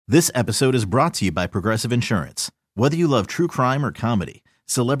This episode is brought to you by Progressive Insurance. Whether you love true crime or comedy,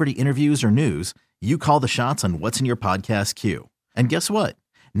 celebrity interviews or news, you call the shots on what's in your podcast queue. And guess what?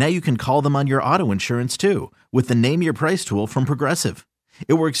 Now you can call them on your auto insurance too with the Name Your Price tool from Progressive.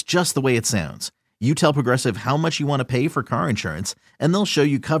 It works just the way it sounds. You tell Progressive how much you want to pay for car insurance, and they'll show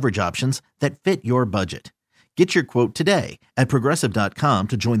you coverage options that fit your budget. Get your quote today at Progressive.com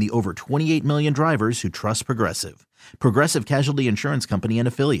to join the over 28 million drivers who trust Progressive. Progressive Casualty Insurance Company and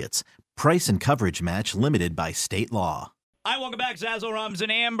Affiliates. Price and coverage match limited by state law. Hi, welcome back. Zaslow, Rums,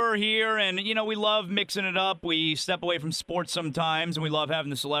 and Amber here. And, we love mixing it up. We step away from sports sometimes, and we love having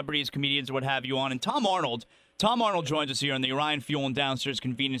the celebrities, comedians, or what have you on. And Tom Arnold joins us here on the Orion Fuel and Downstairs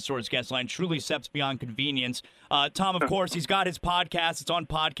Convenience Stores guest line. Truly steps beyond convenience. Tom, of course, he's got his podcast. It's on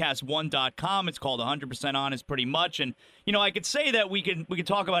podcast1.com. It's called 100% Honest, pretty much. And, I could say that we could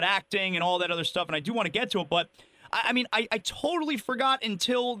talk about acting and all that other stuff, and I do want to get to it. But, I totally forgot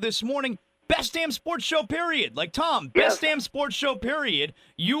until this morning. Best damn sports show, period. Like, Tom, yes. Best damn sports show, period.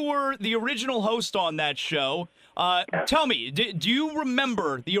 You were the original host on that show. Yes. Tell me, do you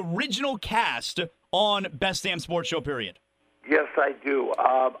remember the original cast on Best damn sports show, period? Yes, I do.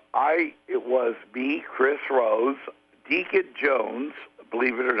 It was me, Chris Rose, Deacon Jones,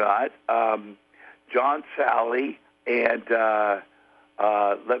 believe it or not, John Sally, and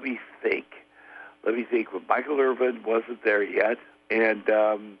let me think. When Michael Irvin wasn't there yet. And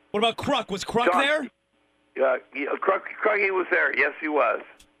what about Kruk? Was Kruk there? Kruk was there. Yes, he was.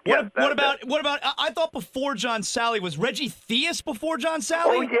 What about? I thought before John Sally was Reggie Theus before John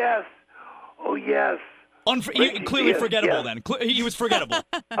Sally. Oh yes. Clearly forgettable then. He was forgettable.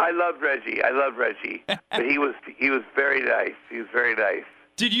 I loved Reggie, but he was very nice. He was very nice.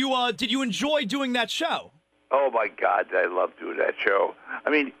 Did you enjoy doing that show? Oh my God, I love doing that show. I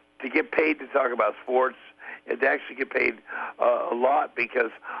mean, to get paid to talk about sports. And to actually get paid a lot because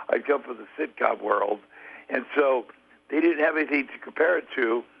I come from the sitcom world. And so they didn't have anything to compare it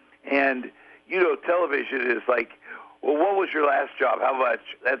to. And, television is like, well, what was your last job? How much?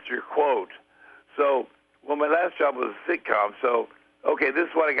 That's your quote. So, my last job was a sitcom. So, okay, this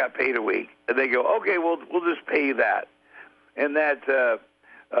is what I got paid a week. And they go, okay, we'll just pay you that. And that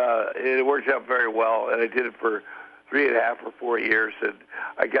it worked out very well. And I did it for 3.5 or 4 years. And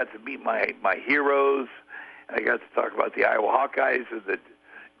I got to meet my heroes. I got to talk about the Iowa Hawkeyes and the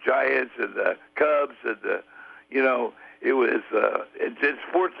Giants and the Cubs and it was and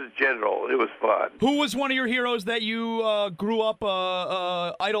sports in general. It was fun. Who was one of your heroes that you grew up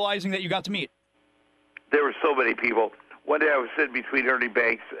idolizing that you got to meet? There were so many people. One day I was sitting between Ernie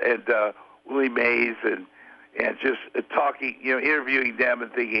Banks and Willie Mays and just talking, interviewing them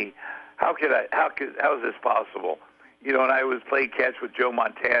and thinking, how is this possible? And I was playing catch with Joe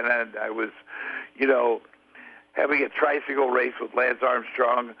Montana, and I was, having a tricycle race with Lance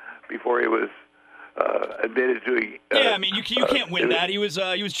Armstrong before he was admitted to. You can't win that. He was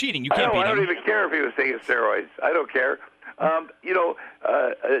cheating. You can't beat him. I don't even care if he was taking steroids. I don't care.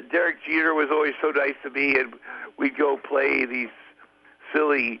 Derek Jeter was always so nice to me, and we'd go play these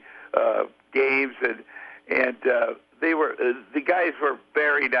silly games, and they were the guys were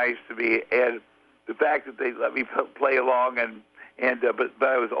very nice to me, and the fact that they let me play along, but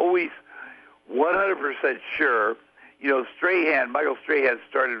I was always 100% sure. Michael Strahan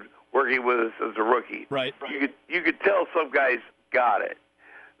started working with us as a rookie. Right. You could tell some guys got it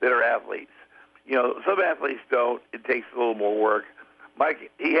that are athletes. Some athletes don't. It takes a little more work.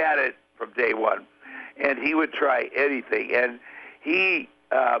 Mike, he had it from day one, and he would try anything. And the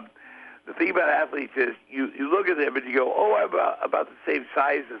thing about athletes is you look at them and you go, oh, I'm about the same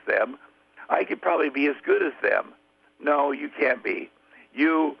size as them. I could probably be as good as them. No, you can't be.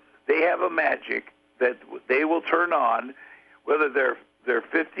 They have a magic that they will turn on, whether they're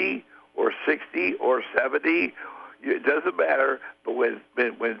 50 or 60 or 70. It doesn't matter. But when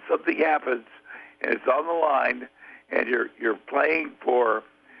something happens and it's on the line, and you're playing for,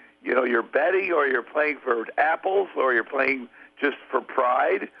 you're betting, or you're playing for apples, or you're playing just for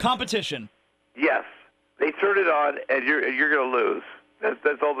pride. Competition. Yes, they turn it on, and you're going to lose.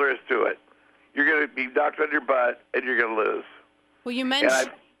 That's all there is to it. You're going to be knocked on your butt, and you're going to lose. Well, you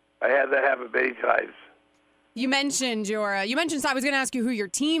mentioned. I had that happen many times. You mentioned so I was going to ask you who your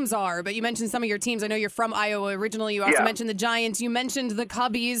teams are, but you mentioned some of your teams. I know you're from Iowa originally. You also mentioned the Giants. You mentioned the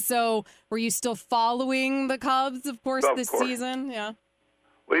Cubbies. So were you still following the Cubs, of course, this season? Yeah.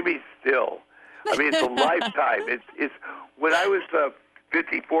 What do you mean still? I mean, it's a lifetime. It's when I was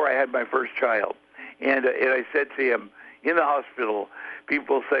 54, I had my first child. And I said to him in the hospital,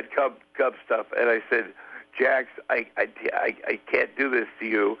 people said Cub stuff. And I said, Jax, I can't do this to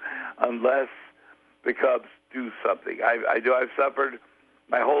you unless the Cubs do something. I know I've suffered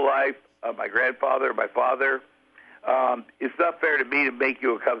my whole life, my grandfather, my father. It's not fair to me to make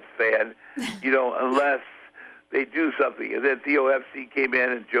you a Cubs fan, unless they do something. And then Theo FC came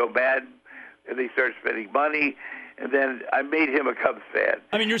in and Joe Madden, and they started spending money, and then I made him a Cubs fan.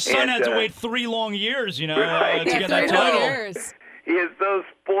 I mean, your son had to wait 3 long years, right, to get that title. He is so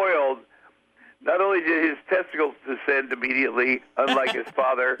spoiled. Not only did his testicles descend immediately, unlike his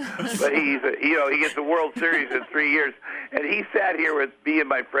father, but he gets a World Series in 3 years. And he sat here with me and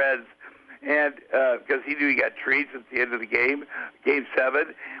my friends, and because he knew he got treats at the end of the game, Game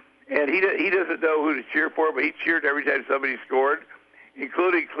 7, and he doesn't know who to cheer for, but he cheered every time somebody scored,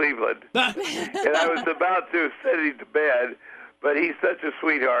 including Cleveland. And I was about to send him to bed, but he's such a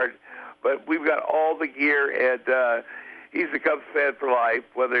sweetheart. But we've got all the gear, and he's a Cubs fan for life,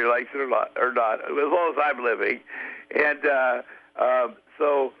 whether he likes it or not, as long as I'm living. And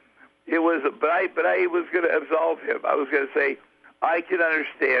so it was, but I was going to absolve him. I was going to say, I can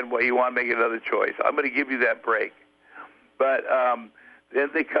understand why you want to make another choice. I'm going to give you that break. But then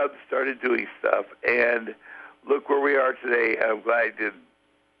the Cubs started doing stuff, and look where we are today. I'm glad I didn't.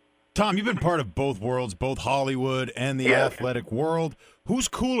 Tom, you've been part of both worlds, both Hollywood and the athletic world. Who's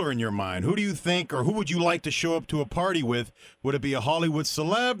cooler in your mind? Who do you think, or who would you like to show up to a party with? Would it be a Hollywood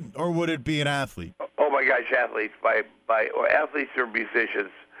celeb, or would it be an athlete? Oh my gosh, athletes or athletes or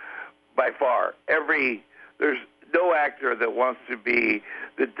musicians, by far. There's no actor that doesn't want to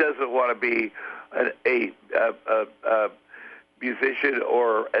be a musician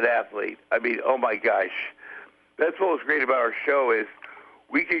or an athlete. I mean, oh my gosh, that's what was great about our show is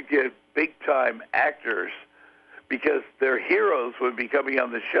we could get big time actors because their heroes would be coming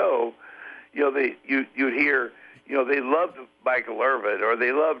on the show. You'd hear, they loved Michael Irvin, or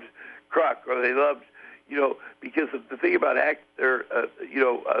they loved Kruk, or they loved, because the thing about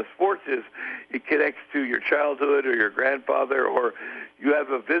sports is it connects to your childhood or your grandfather, or you have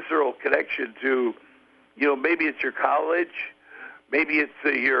a visceral connection to, maybe it's your college, maybe it's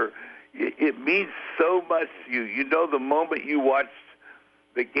it means so much to you. The moment you watched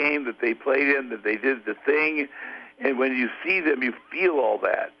the game that they played in, that they did the thing, and when you see them, you feel all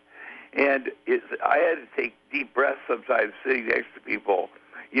that. And I had to take deep breaths sometimes sitting next to people,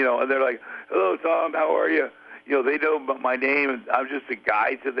 and they're like, "Hello, Tom, how are you?" They know my name, and I'm just a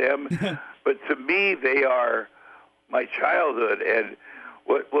guy to them. But to me, they are my childhood, and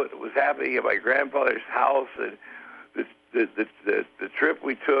what was happening at my grandfather's house, and the trip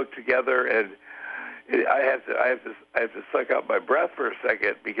we took together, and I have to suck out my breath for a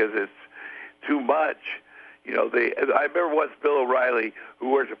second because it's too much. I remember once Bill O'Reilly, who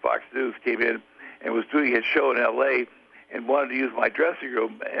works at Fox News, came in and was doing his show in L.A. and wanted to use my dressing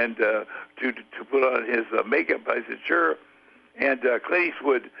room and to put on his makeup. I said, sure. And Clint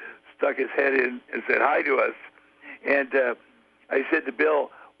Eastwood stuck his head in and said hi to us. And I said to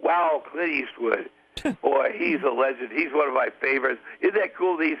Bill, wow, Clint Eastwood. Boy, he's a legend. He's one of my favorites. Isn't that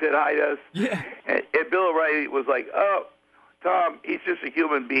cool that he said hi to us? Yeah. And Bill O'Reilly was like, oh, Tom, he's just a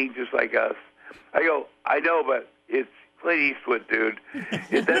human being just like us. I go, I know, but it's Clint Eastwood, dude.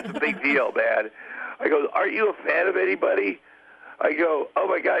 That's a big deal, man. I go, are you a fan of anybody? I go, oh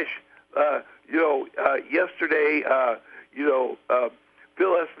my gosh, yesterday,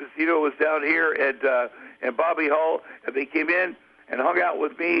 Phil Esposito was down here and Bobby Hull, and they came in and hung out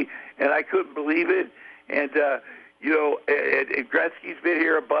with me, and I couldn't believe it. And and Gretzky's been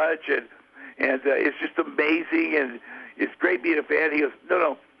here a bunch, and it's just amazing, and it's great being a fan. He goes,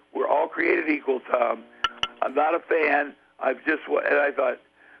 no, we're all created equal, Tom. I'm not a fan. And I thought,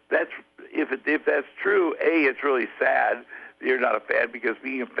 if that's true, it's really sad that you're not a fan, because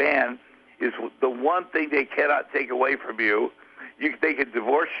being a fan is the one thing they cannot take away from you. They can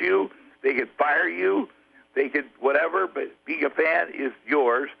divorce you, they can fire you, they can whatever, but being a fan is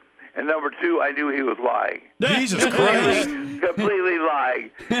yours. And number two, I knew he was lying. Jesus Christ! Completely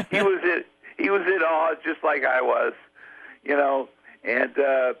lying. He was in awe, just like I was, and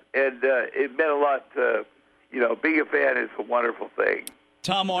it meant a lot to, being a fan is a wonderful thing.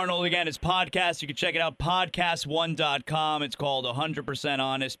 Tom Arnold, again, his podcast. You can check it out, podcast1.com. It's called 100%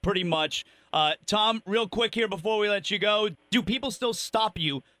 Honest, pretty much. Tom, real quick here before we let you go, do people still stop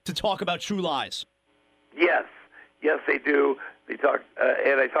you to talk about True Lies? Yes, they do. They talk,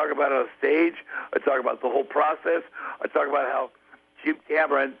 and I talk about it on stage. I talk about the whole process. I talk about how Jim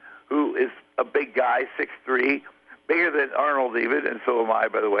Cameron, who is a big guy, 6'3", bigger than Arnold even, and so am I,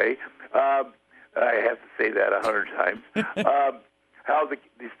 by the way. I have to say that 100 times. How the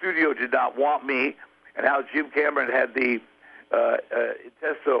studio did not want me, and how Jim Cameron had the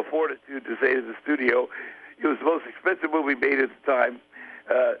intestinal fortitude to say to the studio, it was the most expensive movie made at the time.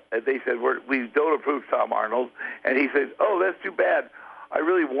 And they said, we don't approve Tom Arnold. And he said, oh, that's too bad. I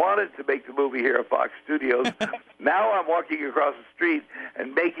really wanted to make the movie here at Fox Studios. Now I'm walking across the street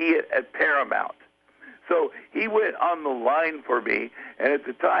and making it at Paramount. So he went on the line for me, and at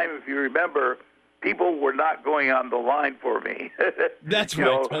the time, if you remember, people were not going on the line for me. That's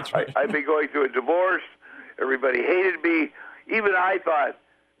right. That's right. I've been going through a divorce. Everybody hated me. Even I thought,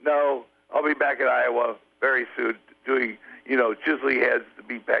 no, I'll be back in Iowa very soon doing, chiseling heads to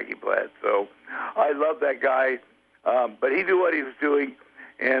meatpacking plant. So I love that guy. But he knew what he was doing.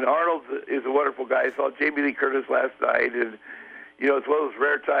 And Arnold is a wonderful guy. I saw Jamie Lee Curtis last night. And, it's one of those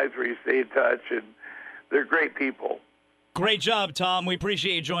rare times where you stay in touch. And they're great people. Great job, Tom. We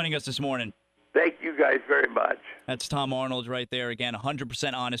appreciate you joining us this morning. Thank you guys very much. That's Tom Arnold right there. Again,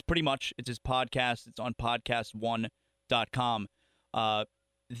 100% honest. Pretty much, it's his podcast. It's on podcast1.com.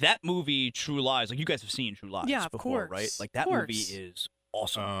 That movie, True Lies, like you guys have seen True Lies before, right? Like that movie is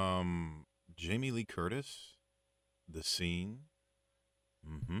awesome. Jamie Lee Curtis, The Scene.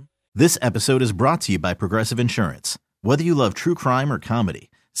 Mm-hmm. This episode is brought to you by Progressive Insurance. Whether you love true crime or comedy,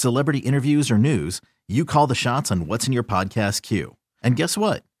 celebrity interviews or news, you call the shots on what's in your podcast queue. And guess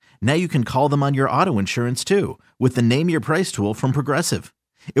what? Now you can call them on your auto insurance too with the Name Your Price tool from Progressive.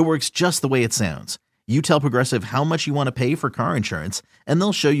 It works just the way it sounds. You tell Progressive how much you want to pay for car insurance, and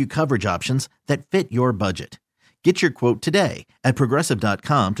they'll show you coverage options that fit your budget. Get your quote today at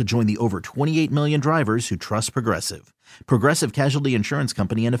Progressive.com to join the over 28 million drivers who trust Progressive. Progressive Casualty Insurance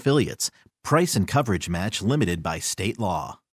Company and Affiliates. Price and coverage match limited by state law.